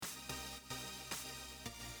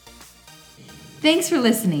Thanks for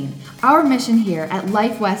listening. Our mission here at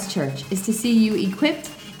Life West Church is to see you equipped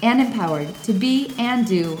and empowered to be and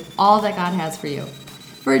do all that God has for you.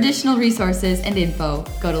 For additional resources and info,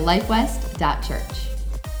 go to lifewest.church.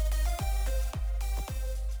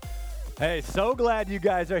 Hey, so glad you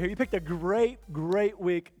guys are here. You picked a great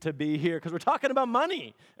week to be here because we're talking about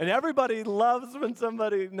money. And everybody loves when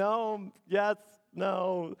somebody, no, yes,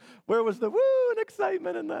 no. Where was the woo and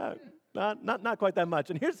excitement in that? Not quite that much.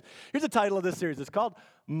 And here's the title of this series. It's called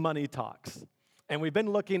Money Talks. And we've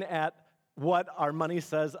been looking at what our money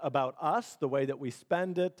says about us, the way that we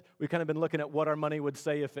spend it. We've kind of been looking at what our money would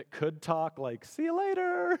say if it could talk, like, see you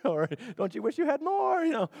later, or don't you wish you had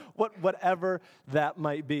more, whatever that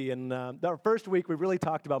might be. And our first week, we really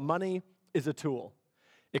talked about money is a tool.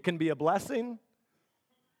 It can be a blessing,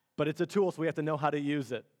 but it's a tool, so we have to know how to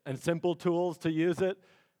use it. And simple tools to use it.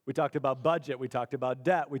 We talked about budget, we talked about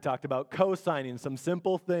debt, we talked about co-signing, some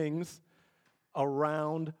simple things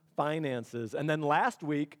around finances. And then last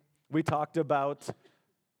week, we talked about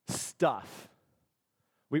stuff.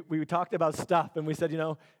 We talked about stuff, and we said,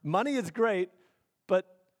 money is great, but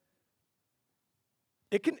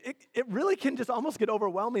it really can just almost get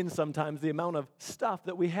overwhelming sometimes, the amount of stuff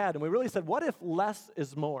that we had. And we really said, what if less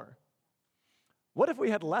is more? What if we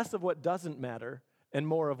had less of what doesn't matter and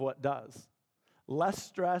more of what does? Less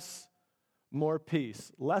stress, more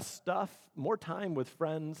peace. Less stuff, more time with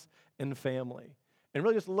friends and family. And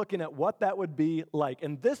really just looking at what that would be like.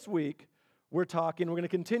 And this week, we're going to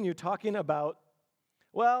continue talking about,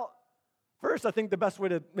 well, first, I think the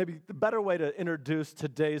better way to introduce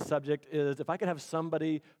today's subject is if I could have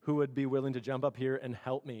somebody who would be willing to jump up here and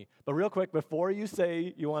help me. But real quick, before you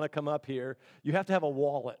say you want to come up here, you have to have a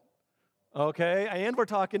wallet. Okay, and we're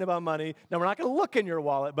talking about money. Now, we're not going to look in your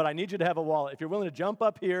wallet, but I need you to have a wallet. If you're willing to jump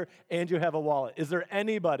up here and you have a wallet, is there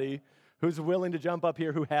anybody who's willing to jump up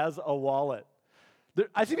here who has a wallet?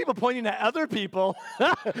 I see people pointing at other people.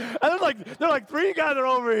 And they're like, three guys are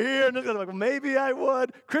over here, and they're like, well, maybe I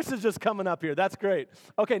would. Chris is just coming up here. That's great.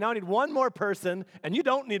 Okay, now I need one more person, and you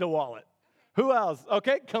don't need a wallet. Who else?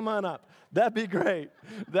 Okay, come on up. That'd be great.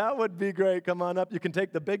 That would be great. Come on up. You can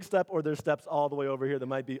take the big step, or there's steps all the way over here that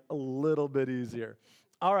might be a little bit easier.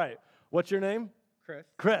 All right. What's your name? Chris.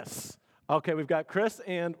 Chris. Okay, we've got Chris,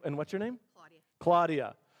 and what's your name? Claudia.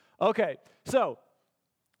 Claudia. Okay, so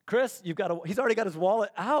Chris, he's already got his wallet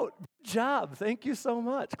out. Good job. Thank you so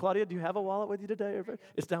much. Claudia, do you have a wallet with you today?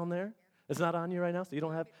 It's down there? It's not on you right now, so you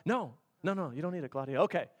don't have? No, you don't need it, Claudia.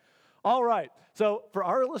 Okay. All right. So for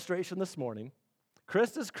our illustration this morning,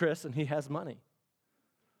 Chris is Chris, and he has money.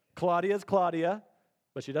 Claudia is Claudia,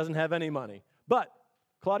 but she doesn't have any money. But,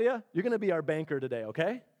 Claudia, you're going to be our banker today,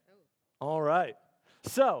 okay? Oh. All right.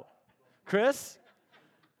 So, Chris,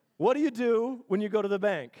 what do you do when you go to the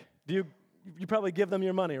bank? You probably give them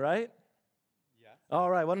your money, right? Yeah. All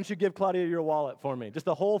right. Why don't you give Claudia your wallet for me? Just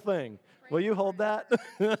the whole thing. Will you hold that?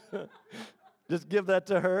 Just give that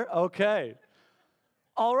to her. Okay.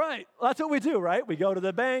 All right. Well, that's what we do, right? We go to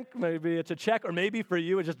the bank. Maybe it's a check, or maybe for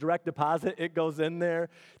you it's just direct deposit. It goes in there.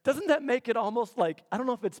 Doesn't that make it almost like, I don't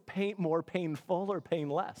know if it's more painful or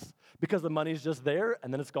painless, because the money's just there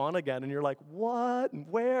and then it's gone again, and you're like, what and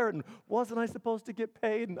where, and wasn't I supposed to get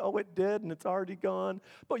paid? And oh, it did, and it's already gone.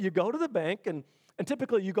 But you go to the bank, and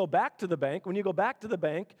typically you go back to the bank. When you go back to the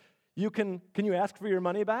bank, can you ask for your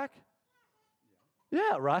money back?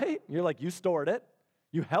 Yeah, right? You're like, you stored it.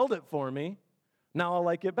 You held it for me. Now I'll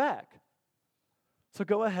like it back. So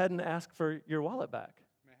go ahead and ask for your wallet back.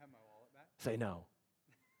 May I have my wallet back? Say no.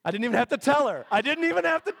 I didn't even have to tell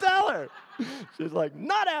her. She's like,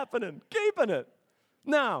 not happening, keeping it.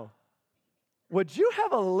 Now, would you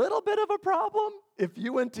have a little bit of a problem if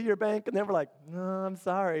you went to your bank and they were like, no, I'm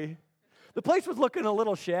sorry. The place was looking a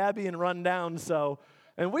little shabby and run down,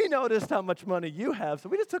 and we noticed how much money you have, so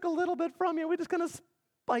we just took a little bit from you. We just kind of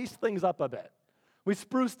spiced things up a bit. We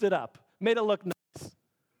spruced it up, made it look nice.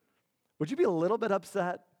 Would you be a little bit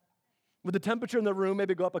upset? Would the temperature in the room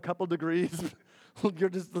maybe go up a couple degrees? You're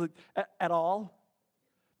just like, at all?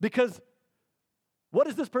 Because what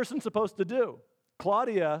is this person supposed to do?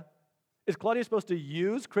 Is Claudia supposed to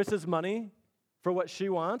use Chris's money for what she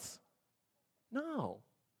wants? No,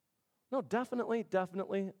 definitely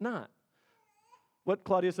not. What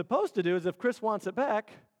Claudia's supposed to do is if Chris wants it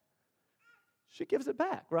back, she gives it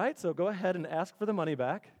back, right? So go ahead and ask for the money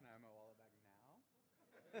back.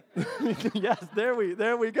 Yes, there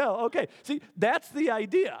we go. Okay, see, that's the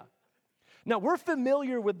idea. Now, we're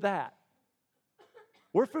familiar with that.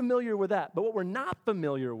 But what we're not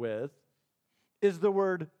familiar with is the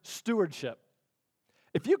word stewardship.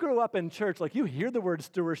 If you grew up in church, like you hear the word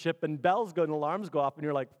stewardship and bells go and alarms go off and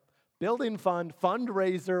you're like, Building fund,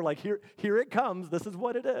 fundraiser, like here it comes. This is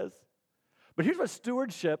what it is. But here's what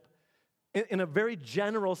stewardship in a very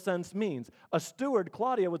general sense means. A steward,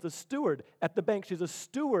 Claudia was a steward at the bank. She's a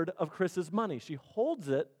steward of Chris's money. She holds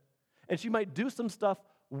it, and she might do some stuff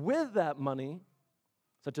with that money,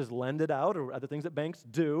 such as lend it out or other things that banks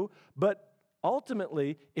do, but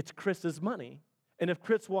ultimately, it's Chris's money. And if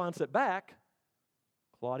Chris wants it back,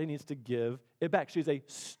 Claudia needs to give it back. She's a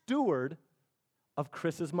steward of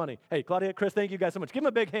Chris's money. Hey, Claudia, Chris, thank you guys so much. Give them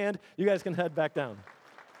a big hand. You guys can head back down.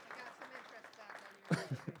 I got some interest back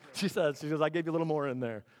on your She says, I gave you a little more in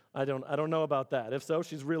there. I don't know about that. If so,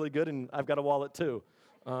 she's really good, and I've got a wallet too.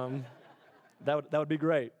 That would be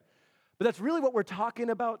great. But that's really what we're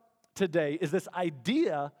talking about today, is this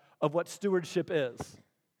idea of what stewardship is.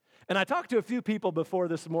 And I talked to a few people before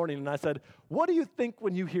this morning, and I said, what do you think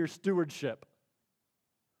when you hear stewardship?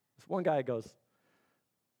 This one guy goes,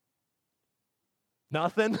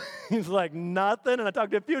 nothing. He's like, nothing. And I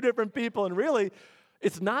talked to a few different people, and really,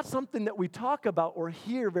 it's not something that we talk about or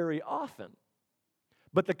hear very often.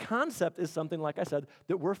 But the concept is something, like I said,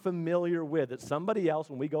 that we're familiar with. That somebody else,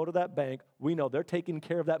 when we go to that bank, we know they're taking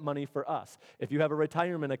care of that money for us. If you have a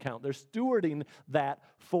retirement account, they're stewarding that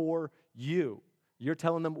for you. You're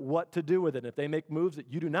telling them what to do with it. And if they make moves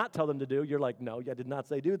that you do not tell them to do, you're like, no, I did not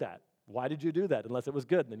say do that. Why did you do that? Unless it was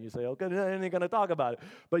good. And then you say, okay, I ain't going to talk about it.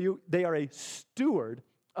 But they are a steward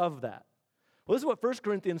of that. Well, this is what 1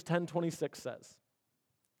 Corinthians 10:26 says.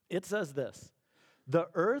 It says this, the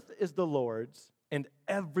earth is the Lord's and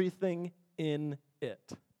everything in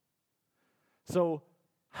it. So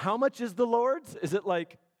how much is the Lord's? Is it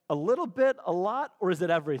like a little bit, a lot, or is it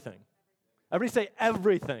everything? Everybody say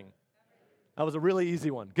everything. That was a really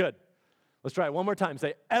easy one. Good. Let's try it one more time.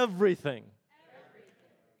 Say everything.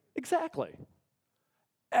 Exactly.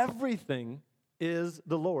 Everything is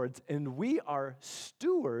the Lord's, and we are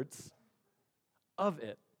stewards of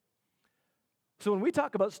it. So when we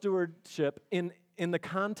talk about stewardship in the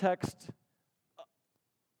context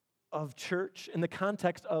of church, in the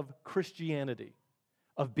context of Christianity,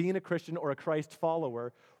 of being a Christian or a Christ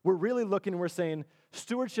follower, we're really looking and we're saying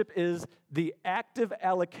stewardship is the active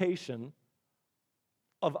allocation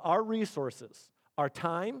of our resources, our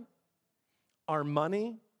time, our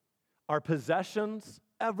money, our possessions,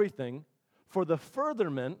 everything, for the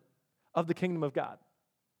furtherment of the kingdom of God.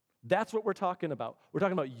 That's what we're talking about. We're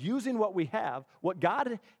talking about using what we have, what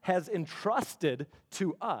God has entrusted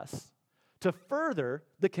to us, to further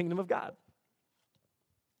the kingdom of God.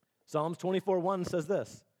 Psalms 24:1 says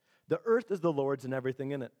this, the earth is the Lord's and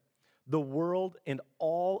everything in it. The world and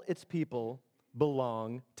all its people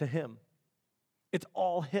belong to him. It's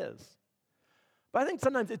all his. But I think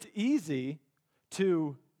sometimes it's easy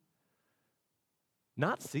to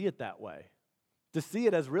not see it that way. To see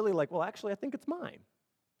it as really like, well, actually, I think it's mine.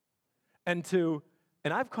 And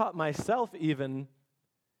I've caught myself even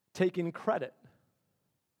taking credit.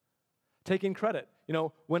 Taking credit. You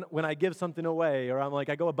know, when I give something away, or I'm like,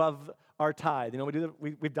 I go above our tithe. You know,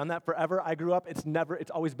 we've done that forever. I grew up,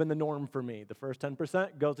 it's always been the norm for me. The first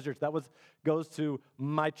 10% goes to church. Goes to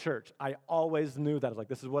my church. I always knew that. I was like,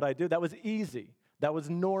 this is what I do. That was easy. That was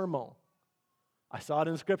normal. I saw it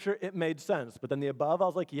in Scripture. It made sense. But then the above, I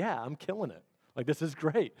was like, yeah, I'm killing it. Like, this is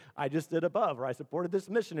great. I just did above, or I supported this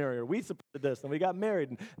missionary, or we supported this, and we got married,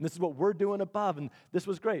 and this is what we're doing above, and this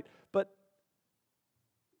was great. But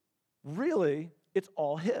really, it's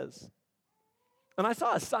all his. And I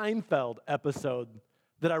saw a Seinfeld episode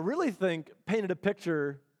that I really think painted a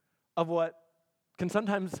picture of what can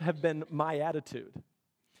sometimes have been my attitude.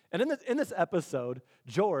 And in this episode,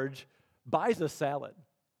 George buys a salad,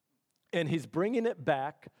 and he's bringing it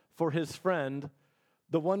back for his friend,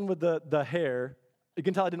 the one with the hair. You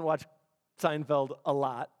can tell I didn't watch Seinfeld a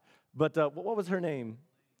lot, but what was her name?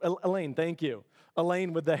 Elaine, thank you.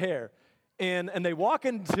 Elaine with the hair. And they walk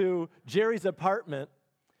into Jerry's apartment,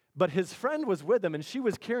 but his friend was with him, and she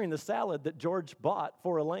was carrying the salad that George bought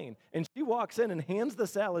for Elaine. And she walks in and hands the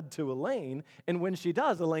salad to Elaine, and when she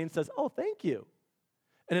does, Elaine says, oh, thank you.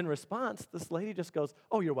 And in response, this lady just goes,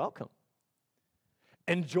 oh, you're welcome.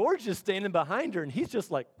 And George is standing behind her, and he's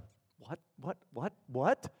just like,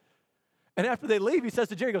 what? And after they leave, he says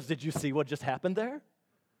to Jerry, he goes, did you see what just happened there?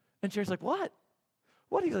 And Jerry's like, what?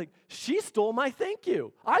 What? He's like, she stole my thank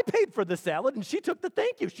you. I paid for the salad, and she took the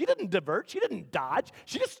thank you. She didn't divert. She didn't dodge.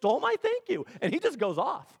 She just stole my thank you. And he just goes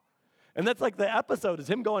off. And that's like the episode is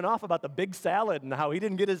him going off about the big salad and how he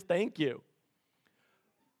didn't get his thank you.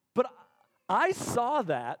 But I saw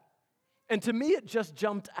that, and to me, it just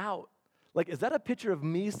jumped out. Like, is that a picture of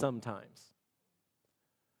me sometimes?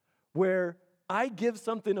 Where I give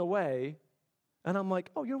something away, and I'm like,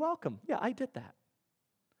 oh, you're welcome. Yeah, I did that.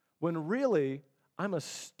 when really I'm a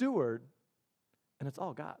steward and it's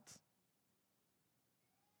all God's.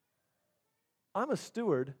 I'm a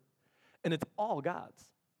steward and it's all God's.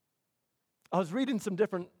 I was reading some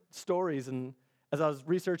different stories and as I was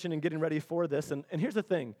researching and getting ready for this, and here's the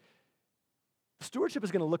thing. Stewardship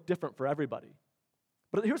is going to look different for everybody.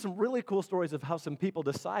 But here's some really cool stories of how some people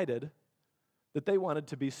decided that they wanted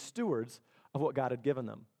to be stewards of what God had given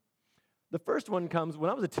them. The first one comes when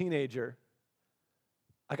I was a teenager.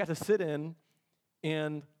 I got to sit in,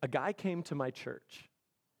 and a guy came to my church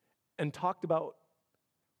and talked about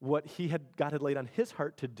what God had laid on his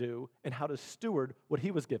heart to do and how to steward what he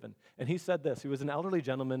was given. And he said this. He was an elderly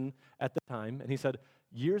gentleman at the time, and he said,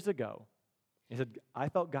 years ago, he said, I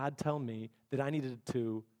felt God tell me that I needed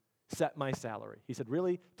to set my salary. He said,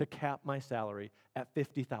 really, to cap my salary at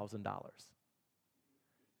 $50,000.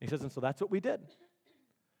 He says, and so that's what we did.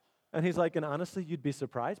 And he's like, and honestly, you'd be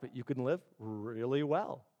surprised, but you can live really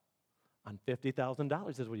well on $50,000.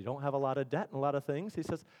 He says, well, you don't have a lot of debt and a lot of things. He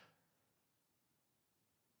says,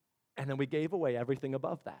 and then we gave away everything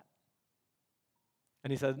above that.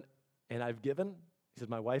 And he said, and he said,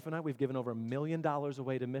 my wife and I, we've given over $1 million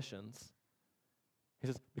away to missions. He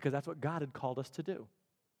says, because that's what God had called us to do.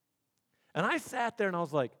 And I sat there and I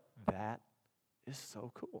was like, that is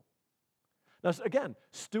so cool. Now, again,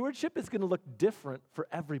 stewardship is going to look different for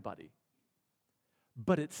everybody,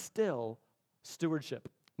 but it's still stewardship.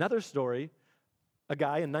 Another story, a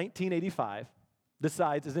guy in 1985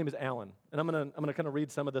 decides, his name is Alan, and I'm gonna kind of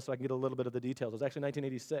read some of this so I can get a little bit of the details. It was actually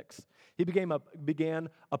 1986. He began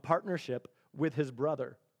a partnership with his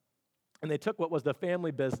brother. And they took what was the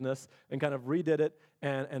family business and kind of redid it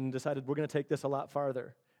and decided we're going to take this a lot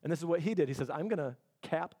farther. And this is what he did. He says, I'm going to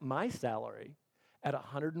cap my salary at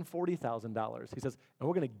 $140,000. He says, and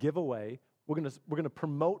we're going to give away, we're going to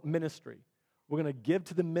promote ministry. We're going to give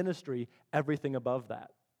to the ministry everything above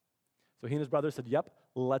that. So he and his brother said, yep,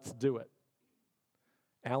 let's do it.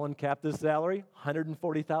 Alan capped his salary,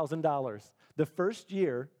 $140,000. The first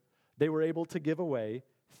year, they were able to give away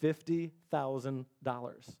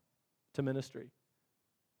 $50,000 to ministry.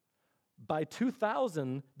 By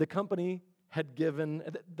 2000, the company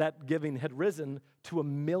that giving had risen to $1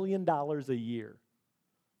 million a year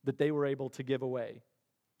that they were able to give away.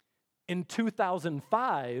 In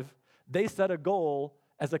 2005, they set a goal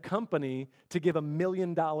as a company to give $1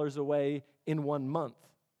 million away in 1 month,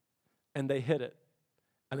 and they hit it.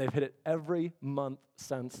 And they've hit it every month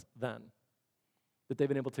since then, that they've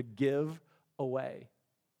been able to give away.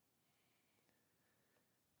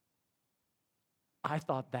 I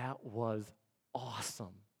thought that was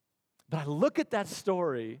awesome. But I look at that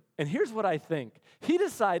story, and here's what I think. He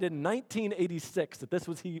decided in 1986 that this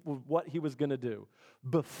was what he was going to do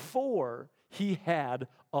before he had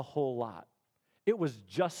a whole lot. It was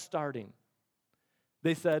just starting.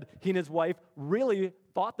 They said he and his wife really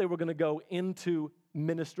thought they were going to go into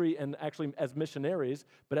ministry and actually as missionaries,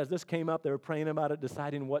 but as this came up, they were praying about it,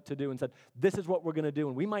 deciding what to do, and said, this is what we're going to do,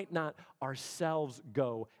 and we might not ourselves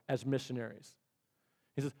go as missionaries.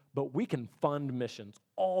 He says, but we can fund missions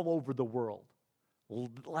all over the world.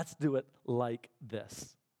 Let's do it like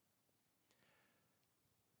this.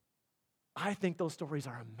 I think those stories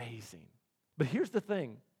are amazing. But here's the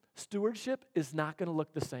thing. Stewardship is not going to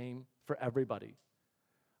look the same for everybody.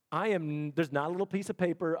 There's not a little piece of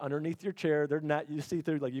paper underneath your chair. They're not, you see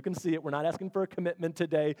through, like you can see it. We're not asking for a commitment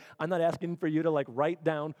today. I'm not asking for you to like write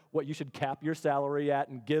down what you should cap your salary at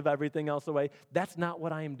and give everything else away. That's not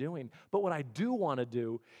what I am doing. But what I do want to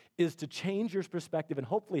do is to change your perspective and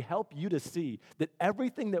hopefully help you to see that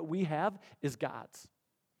everything that we have is God's.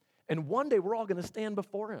 And one day we're all going to stand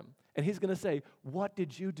before him and he's going to say, what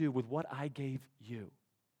did you do with what I gave you?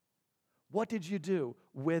 What did you do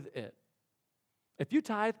with it? If you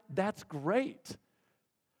tithe, that's great.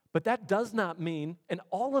 But that does not mean, and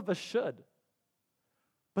all of us should,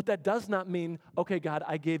 but that does not mean, okay, God,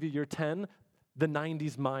 I gave you your 10, the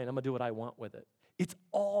 90's mine. I'm going to do what I want with it. It's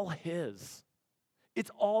all his.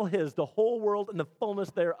 It's all his, the whole world and the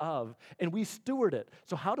fullness thereof. And we steward it.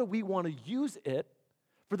 So how do we want to use it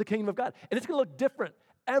for the kingdom of God? And it's going to look different.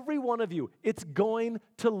 Every one of you, it's going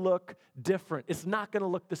to look different. It's not going to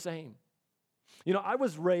look the same. You know, I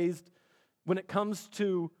was raised, when it comes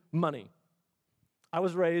to money, I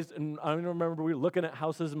was raised, and I remember we were looking at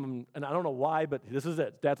houses, and I don't know why, but this is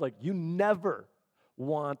it. Dad's like, you never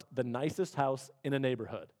want the nicest house in a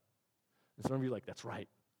neighborhood. And some of you are like, that's right.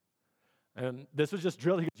 And this was just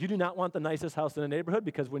drilled. You do not want the nicest house in a neighborhood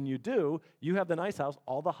because when you do, you have the nice house,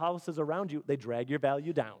 all the houses around you, they drag your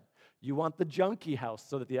value down. You want the junky house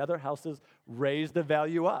so that the other houses raise the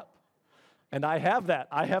value up. And I have that.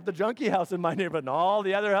 I have the junkie house in my neighborhood, and all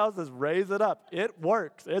the other houses raise it up. It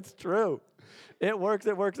works. It's true. It works,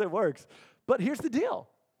 it works, it works. But here's the deal.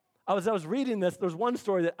 I was reading this. There's one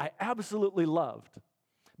story that I absolutely loved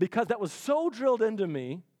because that was so drilled into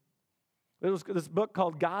me. There was this book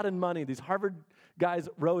called God and Money. These Harvard guys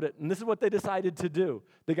wrote it, and this is what they decided to do.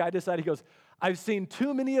 The guy decided, he goes, I've seen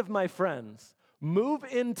too many of my friends move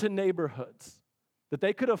into neighborhoods that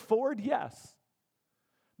they could afford, yes,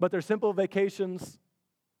 but their simple vacations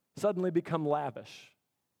suddenly become lavish.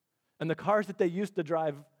 And the cars that they used to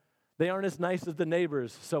drive, they aren't as nice as the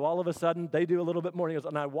neighbors, so all of a sudden they do a little bit more. And he goes,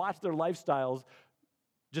 and I watch their lifestyles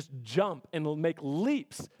just jump and make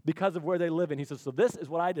leaps because of where they live in. He says, so this is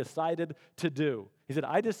what I decided to do. He said,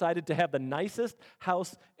 I decided to have the nicest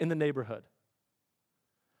house in the neighborhood.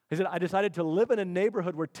 He said, I decided to live in a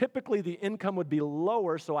neighborhood where typically the income would be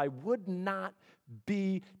lower, so I would not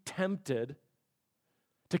be tempted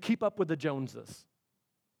to keep up with the Joneses.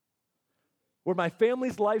 Where my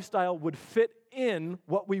family's lifestyle would fit in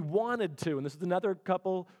what we wanted to. And this is another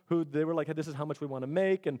couple who they were like, hey, this is how much we want to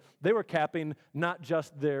make. And they were capping not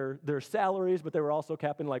just their salaries, but they were also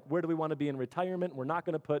capping like, where do we want to be in retirement? We're not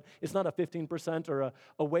going to put, it's not a 15% or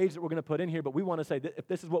a wage that we're going to put in here, but we want to say that if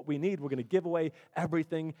this is what we need, we're going to give away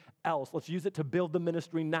everything else. Let's use it to build the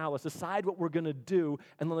ministry now. Let's decide what we're going to do,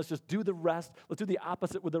 and then let's just do the rest. Let's do the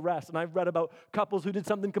opposite with the rest. And I've read about couples who did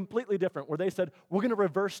something completely different, where they said, we're going to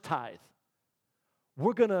reverse tithe.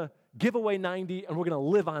 We're going to give away 90 and we're going to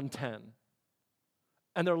live on 10.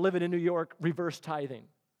 And they're living in New York, reverse tithing.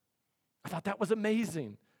 I thought that was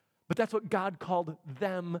amazing. But that's what God called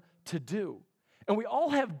them to do. And we all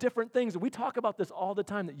have different things. And we talk about this all the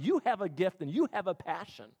time, that you have a gift and you have a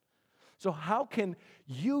passion. So how can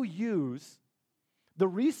you use the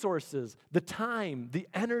resources, the time, the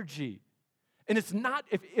energy? And it's not,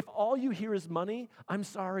 if all you hear is money, I'm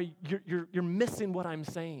sorry, you're missing what I'm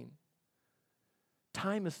saying.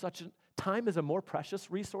 Time is a more precious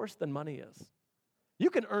resource than money is. You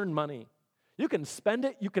can earn money. You can spend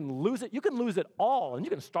it. You can lose it all, and you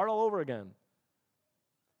can start all over again.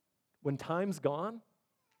 When time's gone,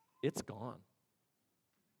 it's gone.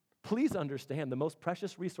 Please understand, the most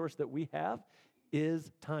precious resource that we have is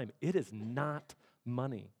time. It is not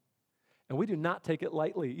money. And we do not take it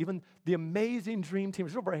lightly. Even the amazing dream team,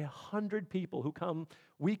 there's over 100 people who come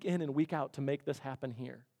week in and week out to make this happen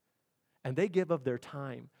here. And they give of their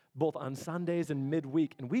time, both on Sundays and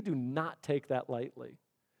midweek, and we do not take that lightly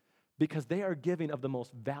because they are giving of the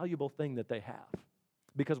most valuable thing that they have.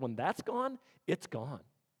 Because when that's gone, it's gone.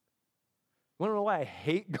 You want to know why I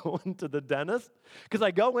hate going to the dentist? Because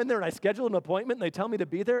I go in there and I schedule an appointment and they tell me to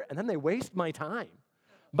be there, and then they waste my time.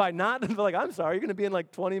 By not, they're like, I'm sorry, you're going to be in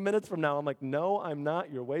like 20 minutes from now. I'm like, no, I'm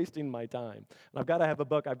not. You're wasting my time. And I've got to have a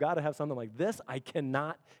book. I've got to have something like this. I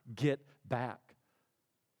cannot get back.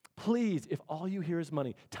 Please, if all you hear is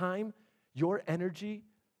money, time, your energy,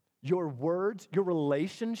 your words, your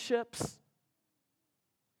relationships,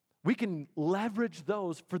 we can leverage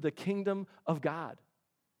those for the kingdom of God.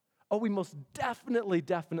 Oh, we most definitely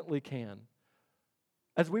can.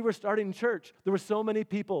 As we were starting church, there were so many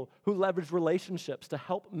people who leveraged relationships to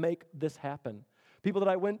help make this happen. People that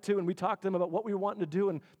I went to and we talked to them about what we were wanting to do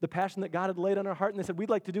and the passion that God had laid on our heart, and they said,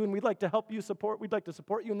 we'd like to do and we'd like to help you support, we'd like to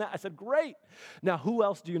support you in that. I said, great. Now, who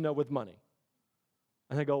else do you know with money?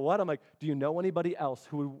 And they go, what? I'm like, do you know anybody else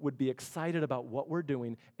who would be excited about what we're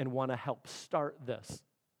doing and want to help start this?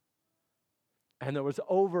 And there was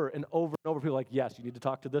over and over and over people like, yes, you need to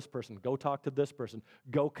talk to this person. Go talk to this person.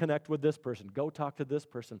 Go connect with this person. Go talk to this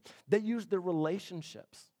person. They use their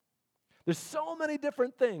relationships. There's so many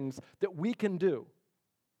different things that we can do.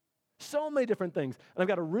 So many different things. And I've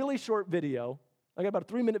got a really short video. I got about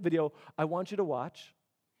a 3-minute video I want you to watch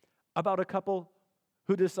about a couple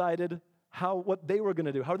who decided what they were going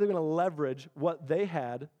to do, how they were going to leverage what they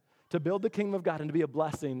had to build the kingdom of God and to be a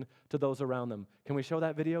blessing to those around them. Can we show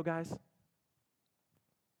that video, guys?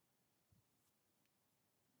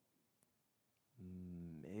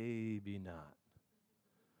 Maybe not.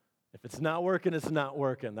 If it's not working, it's not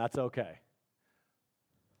working. That's okay.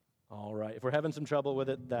 All right. If we're having some trouble with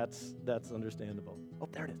it, that's understandable. Oh,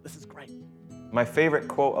 there it is. This is great. My favorite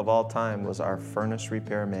quote of all time was our furnace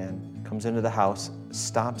repairman comes into the house,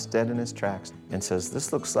 stops dead in his tracks, and says,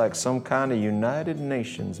 "This looks like some kind of United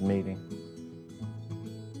Nations meeting."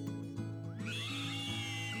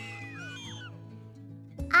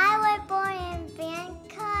 I was born in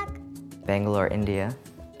Bangkok, Bangalore, India.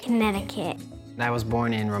 Connecticut, And I was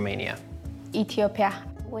born in Romania. Ethiopia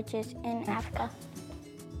which is in Africa.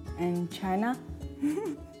 and China.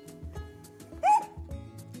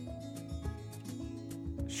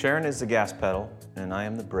 Sharon is the gas pedal, and I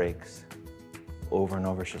am the brakes. over and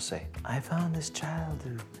over. She'll say, I found this child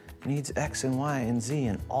who needs X and Y and Z,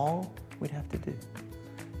 and all we'd have to do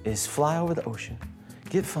is fly over the ocean,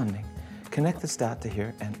 get funding, connect this dot to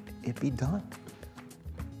here, and it'd be done.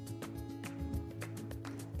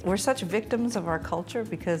 We're such victims of our culture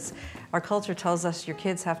because our culture tells us your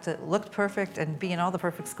kids have to look perfect and be in all the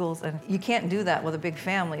perfect schools, and you can't do that with a big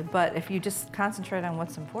family. But if you just concentrate on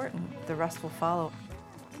what's important, the rest will follow.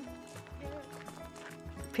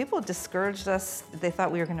 People discouraged us. They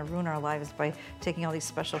thought we were going to ruin our lives by taking all these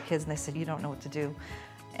special kids, and they said, you don't know what to do.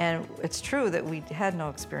 And it's true that we had no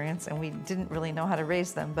experience and we didn't really know how to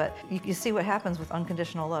raise them, but you see what happens with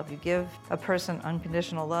unconditional love. You give a person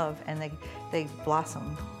unconditional love and they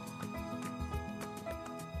blossom.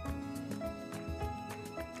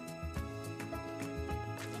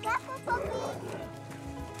 Careful, Poppy.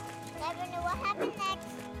 Never know what happened next.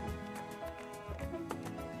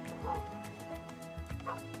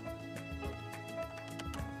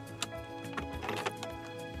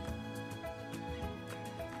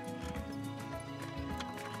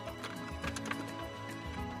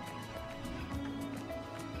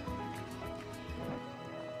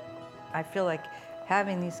 I feel like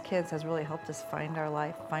having these kids has really helped us find our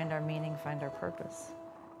life, find our meaning, find our purpose.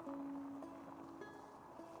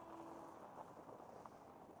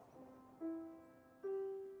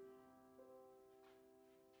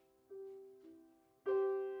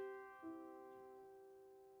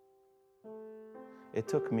 It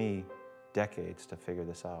took me decades to figure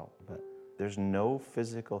this out, but there's no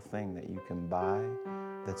physical thing that you can buy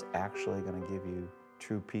that's actually going to give you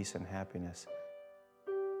true peace and happiness.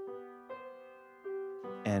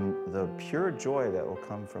 And the pure joy that will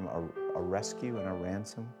come from a rescue and a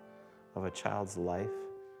ransom of a child's life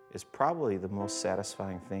is probably the most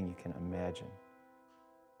satisfying thing you can imagine.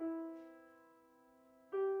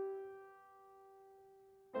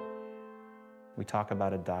 We talk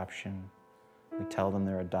about adoption. We tell them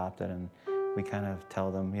they're adopted, and we kind of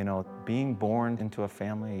tell them, you know, being born into a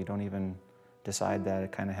family, you don't even decide that.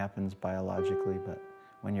 It kind of happens biologically, but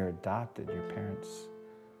when you're adopted, your parents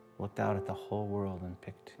looked out at the whole world and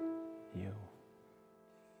picked you.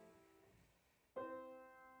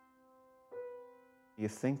 You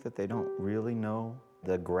think that they don't really know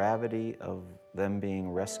the gravity of them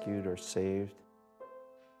being rescued or saved.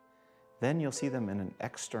 Then you'll see them in an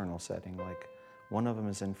external setting, like one of them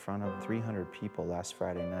is in front of 300 people last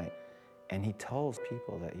Friday night, and he tells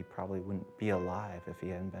people that he probably wouldn't be alive if he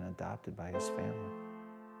hadn't been adopted by his family.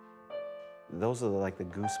 Those are like the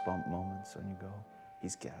goosebump moments when you go,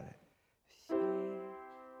 he's got it.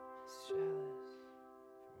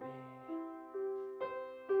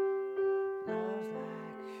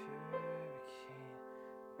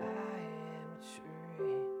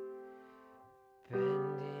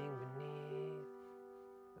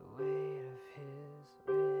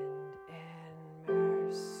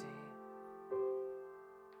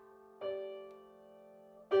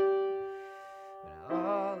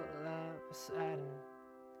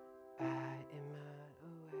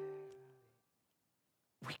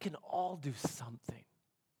 We can all do something.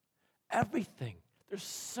 Everything. There's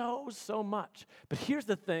so much. But here's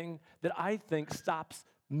the thing that I think stops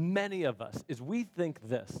many of us is we think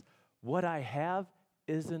this: what I have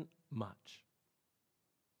isn't much.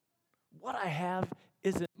 What I have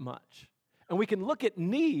isn't much. And we can look at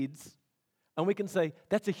needs and we can say,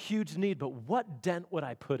 that's a huge need, but what dent would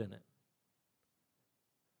I put in it?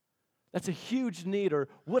 That's a huge need, or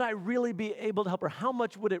would I really be able to help, or how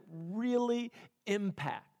much would it really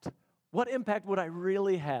impact? What impact would I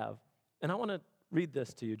really have? And I want to read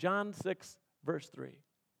this to you. John 6, verse 3.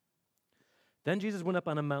 Then Jesus went up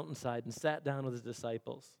on a mountainside and sat down with his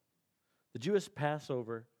disciples. The Jewish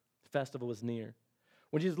Passover festival was near.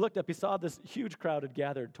 When Jesus looked up, he saw this huge crowd had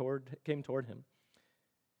gathered, came toward him.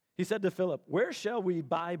 He said to Philip, "Where shall we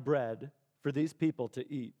buy bread for these people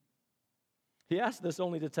to eat?" He asked this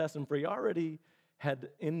only to test him, for he already had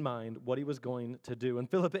in mind what he was going to do. And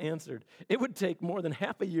Philip answered, "It would take more than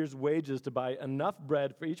half a year's wages to buy enough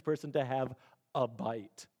bread for each person to have a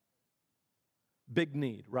bite." Big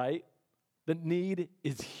need, right? The need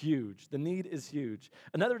is huge. The need is huge.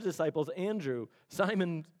 Another of the disciples, Andrew,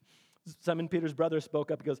 Simon Peter's brother,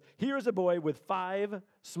 spoke up. He goes, "Here is a boy with 5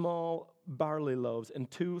 small barley loaves and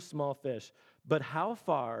 2 small fish. But how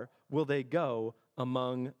far will they go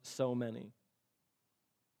among so many?"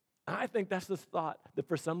 I think that's the thought that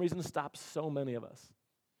for some reason stops so many of us.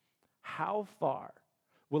 How far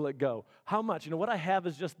will it go? How much? What I have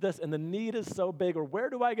is just this, and the need is so big, or where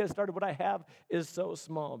do I get started? What I have is so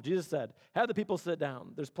small. Jesus said, "Have the people sit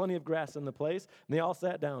down. There's plenty of grass in the place." And they all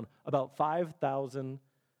sat down, about 5,000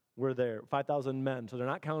 were there, 5,000 men. So they're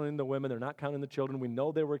not counting the women, they're not counting the children. We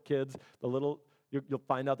know they were kids. You'll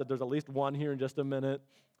find out that there's at least one here in just a minute.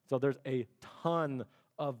 So there's a ton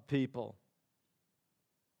of people.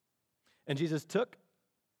 And Jesus took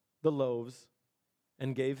the loaves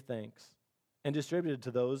and gave thanks and distributed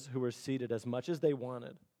to those who were seated as much as they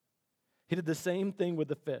wanted. He did the same thing with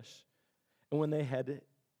the fish. And when they had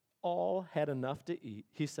all had enough to eat,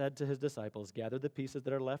 he said to his disciples, gather the pieces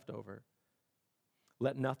that are left over.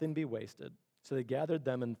 Let nothing be wasted. So they gathered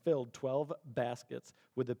them and filled 12 baskets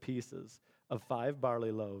with the pieces of 5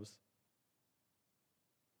 barley loaves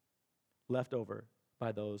left over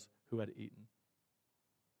by those who had eaten.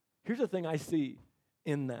 Here's the thing I see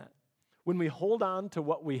in that. When we hold on to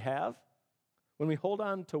what we have,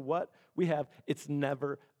 it's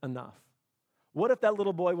never enough. What if that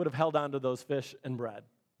little boy would have held on to those fish and bread?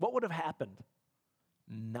 What would have happened?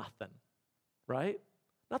 Nothing, right?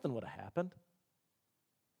 Nothing would have happened.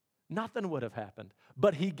 Nothing would have happened.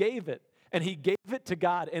 But he gave it, and he gave it to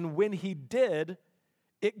God, and when he did,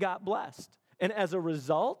 it got blessed. And as a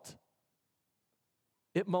result,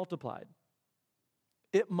 it multiplied.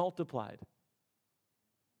 It multiplied.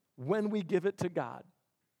 When we give it to God,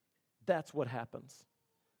 that's what happens.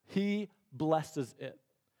 He blesses it.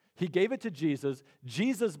 He gave it to Jesus.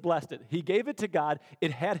 Jesus blessed it. He gave it to God.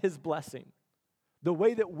 It had his blessing. The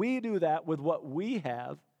way that we do that with what we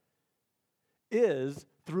have is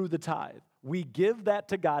through the tithe. We give that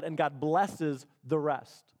to God, and God blesses the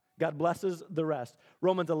rest. God blesses the rest.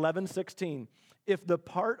 Romans 11:16. If the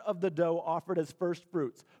part of the dough offered as first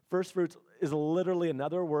fruits is literally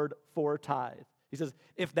another word for tithe. He says,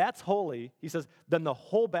 if that's holy, he says, then the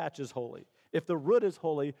whole batch is holy. If the root is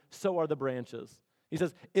holy, so are the branches. He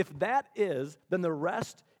says, if that is, then the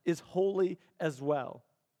rest is holy as well.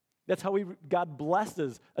 That's how God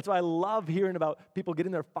blesses. That's why I love hearing about people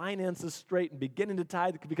getting their finances straight and beginning to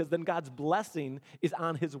tithe, because then God's blessing is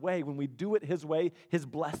on his way. When we do it his way, his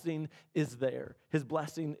blessing is there. His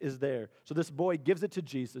blessing is there. So this boy gives it to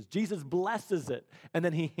Jesus. Jesus blesses it, and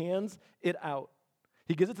then he hands it out.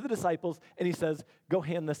 He gives it to the disciples, and he says, go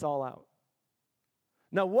hand this all out.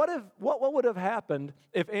 Now, what would have happened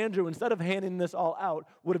if Andrew, instead of handing this all out,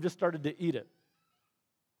 would have just started to eat it?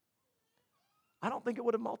 I don't think it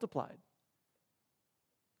would have multiplied.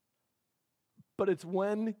 But it's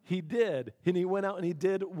when he did, and he went out and he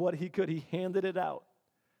did what he could. He handed it out.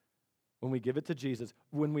 When we give it to Jesus,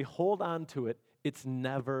 when we hold on to it, it's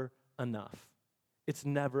never enough. It's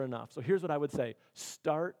never enough. So here's what I would say.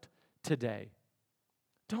 Start today.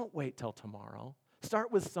 Don't wait till tomorrow.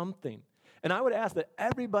 Start with something. And I would ask that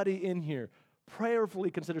everybody in here prayerfully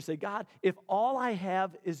consider, say, God, if all I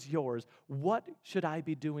have is yours, what should I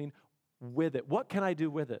be doing with it? What can I do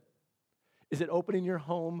with it? Is it opening your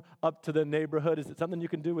home up to the neighborhood? Is it something you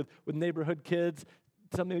can do with neighborhood kids?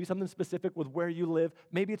 Maybe something specific with where you live?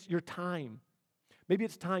 Maybe it's your time. Maybe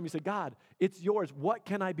it's time. You say, God, it's yours. What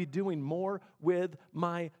can I be doing more with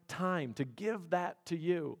my time to give that to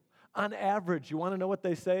you? On average, you want to know what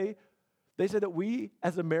they say? They say that we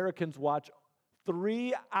as Americans watch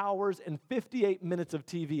 3 hours and 58 minutes of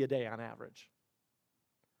TV a day on average.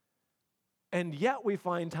 And yet we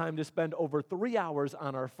find time to spend over 3 hours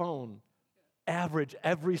on our phone, average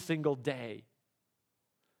every single day.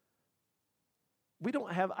 I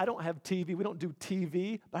don't have TV, we don't do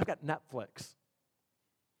TV, but I've got Netflix.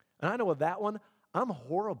 And I know with that one, I'm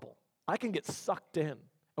horrible. I can get sucked in.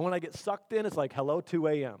 And when I get sucked in, it's like, hello, 2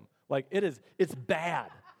 a.m. Like, it's bad.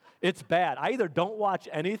 It's bad. I either don't watch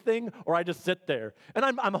anything or I just sit there. And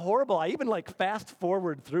I'm horrible. I even like fast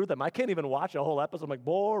forward through them. I can't even watch a whole episode. I'm like,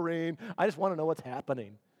 boring. I just want to know what's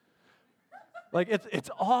happening. Like,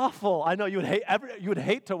 it's awful. I know you would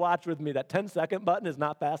hate to watch with me. That 10-second button is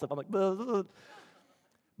not fast enough. I'm like, blah.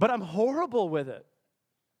 But I'm horrible with it.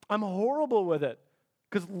 I'm horrible with it.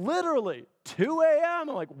 Because literally, 2 a.m.,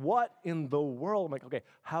 I'm like, what in the world? I'm like, okay,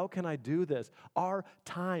 how can I do this? Our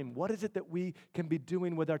time, what is it that we can be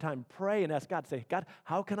doing with our time? Pray and ask God, say, God,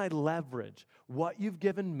 how can I leverage what you've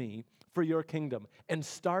given me for your kingdom? And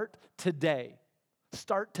start today.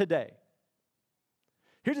 Start today.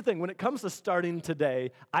 Here's the thing, when it comes to starting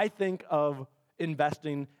today, I think of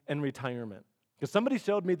investing and retirement. Because somebody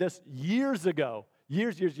showed me this years ago.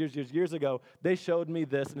 Years ago, they showed me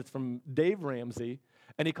this, and it's from Dave Ramsey.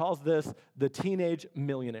 And he calls this the teenage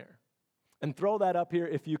millionaire. And throw that up here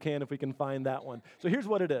if you can, if we can find that one. So here's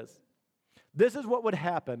what it is. This is what would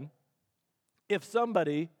happen if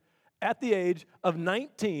somebody at the age of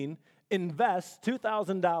 19 invests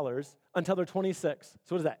 $2,000 until they're 26.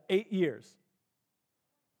 So what is that, 8 years?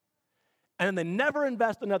 And then they never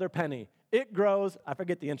invest another penny. It grows, I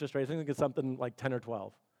forget the interest rate, I think it's something like 10 or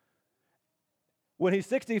 12. When he's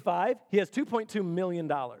 65, he has $2.2 million.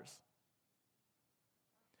 Then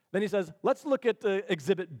he says, let's look at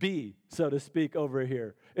exhibit B, so to speak, over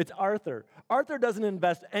here. It's Arthur. Arthur doesn't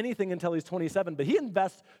invest anything until he's 27, but he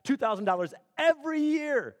invests $2,000 every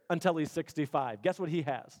year until he's 65. Guess what he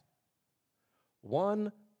has?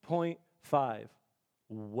 1.5.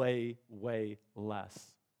 Way, way less.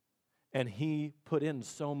 And he put in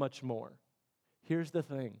so much more. Here's the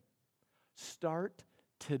thing. Start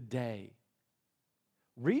today.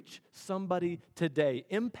 Reach somebody today.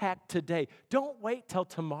 Impact today. Don't wait till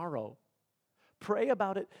tomorrow. Pray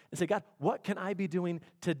about it and say, God, what can I be doing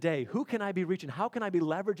today? Who can I be reaching? How can I be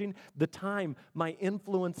leveraging the time, my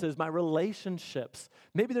influences, my relationships?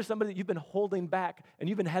 Maybe there's somebody that you've been holding back and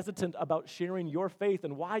you've been hesitant about sharing your faith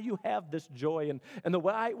and why you have this joy and the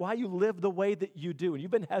why you live the way that you do. And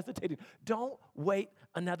you've been hesitating. Don't wait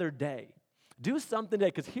another day. Do something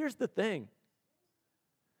today, because here's the thing.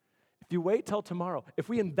 If you wait till tomorrow, if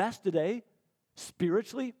we invest today,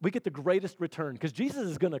 spiritually, we get the greatest return, because Jesus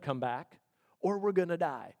is going to come back or we're going to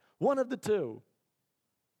die. One of the two.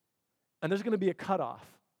 And there's going to be a cutoff.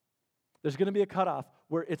 There's going to be a cutoff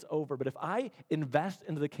where it's over. But if I invest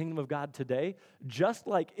into the kingdom of God today, just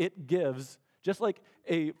like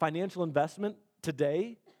a financial investment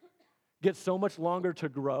today gets so much longer to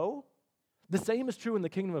grow, the same is true in the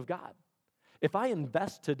kingdom of God. If I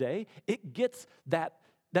invest today, it gets that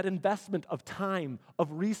investment of time, of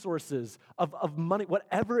resources, of money,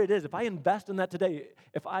 whatever it is. If I invest in that today,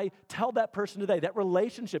 if I tell that person today, that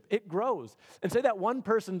relationship, it grows. And say that one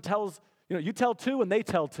person tells, you tell two and they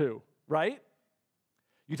tell two, right?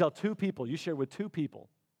 You tell two people, you share with two people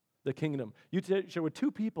the kingdom. You share with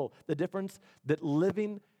two people the difference that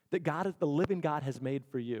the living God has made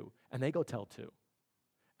for you. And they go tell two.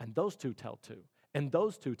 And those two tell two. And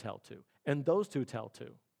those two tell two. And those two tell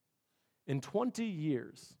two. In 20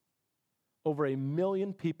 years, over 1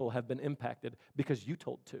 million people have been impacted because you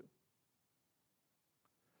told two.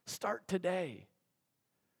 Start today.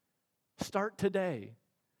 Start today.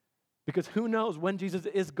 Because who knows when Jesus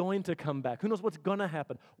is going to come back? Who knows what's going to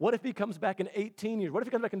happen? What if he comes back in 18 years? What if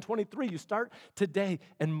he comes back in 23? You start today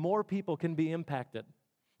and more people can be impacted.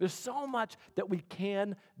 There's so much that we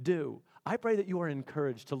can do. I pray that you are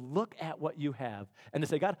encouraged to look at what you have and to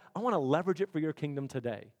say, God, I want to leverage it for your kingdom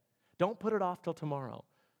today. Don't put it off till tomorrow.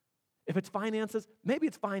 If it's finances, maybe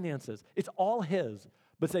it's finances. It's all his.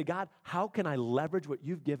 But say, God, how can I leverage what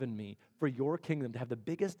you've given me for your kingdom to have the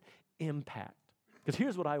biggest impact? Because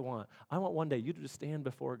here's what I want. I want one day you to just stand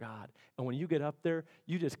before God. And when you get up there,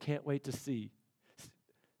 you just can't wait to see.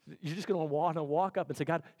 You're just going to want to walk up and say,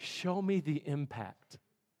 God, show me the impact.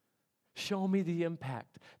 Show me the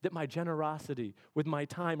impact that my generosity with my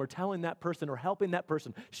time or telling that person or helping that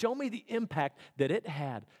person, show me the impact that it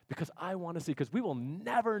had, because I want to see, because we will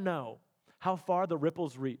never know how far the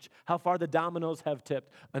ripples reach, how far the dominoes have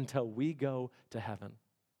tipped until we go to heaven.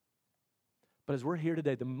 But as we're here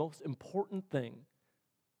today, the most important thing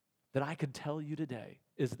that I could tell you today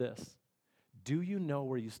is this. Do you know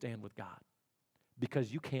where you stand with God?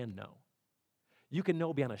 Because you can know. You can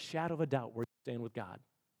know beyond a shadow of a doubt where you stand with God.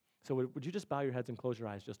 So would you just bow your heads and close your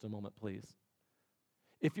eyes just a moment, please?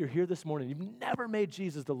 If you're here this morning, you've never made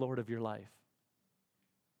Jesus the Lord of your life.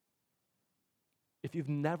 If you've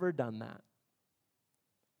never done that,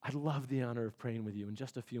 I'd love the honor of praying with you in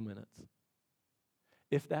just a few minutes.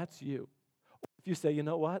 If that's you, or if you say, you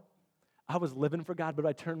know what? I was living for God, but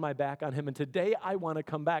I turned my back on him, and today I want to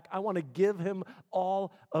come back. I want to give him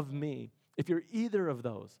all of me. If you're either of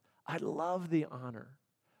those, I'd love the honor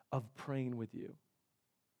of praying with you.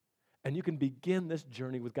 And you can begin this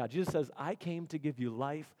journey with God. Jesus says, I came to give you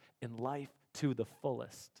life and life to the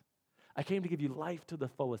fullest. I came to give you life to the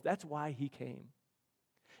fullest. That's why he came.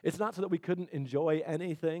 It's not so that we couldn't enjoy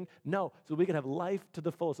anything. No, so we could have life to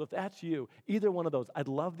the fullest. So if that's you, either one of those, I'd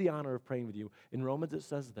love the honor of praying with you. In Romans it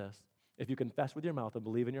says this, if you confess with your mouth and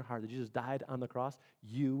believe in your heart that Jesus died on the cross,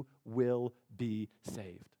 you will be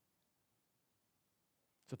saved.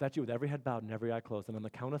 So if that's you, with every head bowed and every eye closed, and on the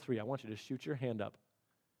count of 3, I want you to shoot your hand up.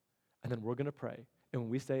 And then we're going to pray. And when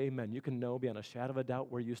we say amen, you can know beyond a shadow of a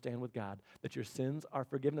doubt where you stand with God, that your sins are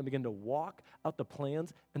forgiven, and begin to walk out the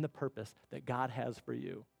plans and the purpose that God has for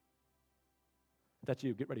you. If that's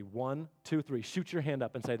you, get ready. 1, 2, 3. Shoot your hand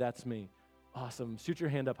up and say, that's me. Awesome. Shoot your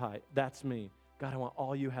hand up high. That's me. God, I want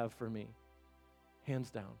all you have for me. Hands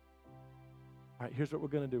down. All right, here's what we're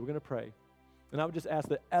going to do. We're going to pray. And I would just ask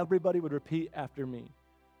that everybody would repeat after me.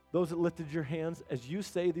 Those that lifted your hands, as you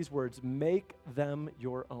say these words, make them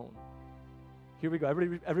your own. Here we go.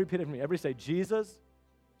 Everybody repeat it for me. Everybody say, Jesus,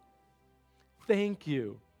 thank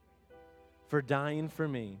you for dying for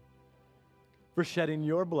me, for shedding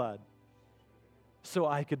your blood so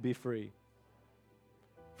I could be free.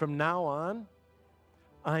 From now on,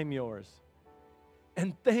 I'm yours.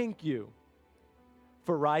 And thank you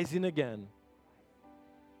for rising again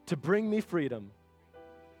to bring me freedom.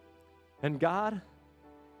 And God,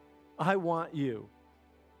 I want you.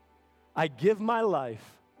 I give my life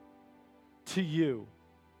to you.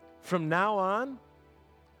 From now on,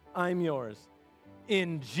 I'm yours.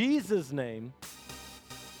 In Jesus' name,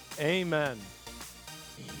 amen.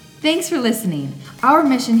 Thanks for listening. Our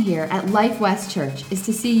mission here at Life West Church is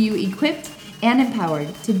to see you equipped and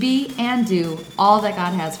empowered to be and do all that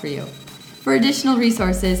God has for you. For additional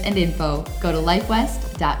resources and info, go to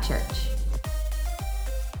lifewest.church.